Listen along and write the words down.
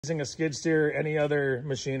Using a skid steer or any other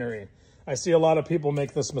machinery. I see a lot of people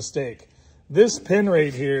make this mistake. This pin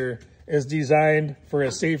right here is designed for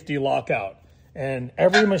a safety lockout, and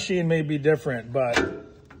every machine may be different, but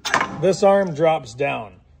this arm drops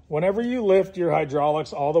down. Whenever you lift your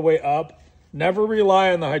hydraulics all the way up, never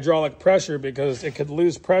rely on the hydraulic pressure because it could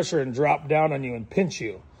lose pressure and drop down on you and pinch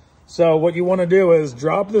you. So what you want to do is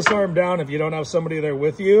drop this arm down if you don't have somebody there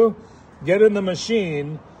with you, get in the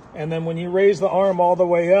machine, and then when you raise the arm all the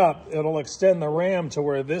way up, it'll extend the ram to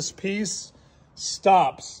where this piece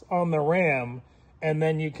stops on the ram, and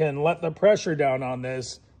then you can let the pressure down on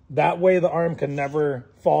this. That way the arm can never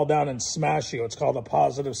fall down and smash you. It's called a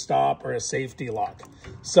positive stop or a safety lock.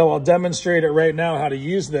 So I'll demonstrate it right now how to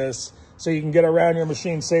use this so you can get around your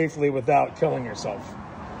machine safely without killing yourself.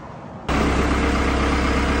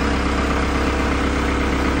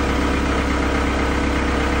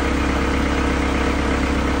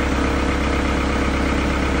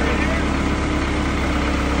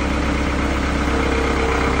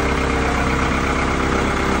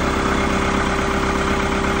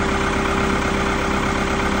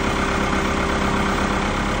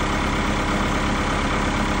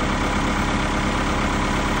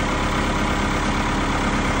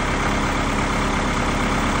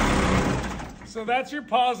 So that's your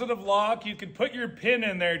positive lock. You can put your pin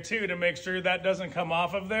in there too to make sure that doesn't come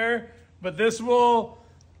off of there. But this will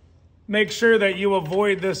make sure that you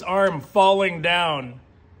avoid this arm falling down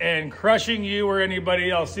and crushing you or anybody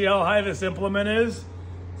else. See how high this implement is?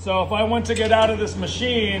 So if I want to get out of this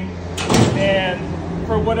machine and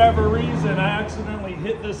for whatever reason I accidentally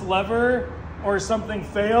hit this lever or something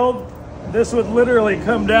failed, this would literally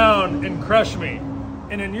come down and crush me.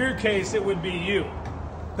 And in your case, it would be you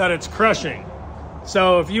that it's crushing.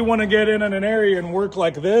 So if you want to get in an area and work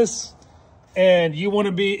like this, and you want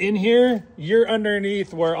to be in here, you're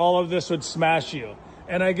underneath where all of this would smash you.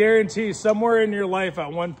 And I guarantee somewhere in your life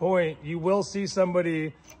at one point, you will see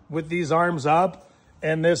somebody with these arms up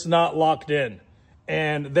and this not locked in.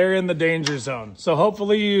 And they're in the danger zone. So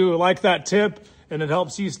hopefully you like that tip and it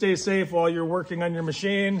helps you stay safe while you're working on your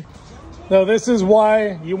machine. So this is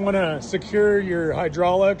why you want to secure your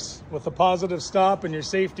hydraulics with a positive stop and your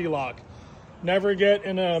safety lock. Never get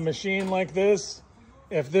in a machine like this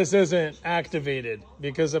if this isn't activated,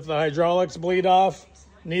 because if the hydraulics bleed off,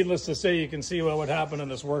 needless to say, you can see what would happen to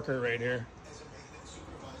this worker right here.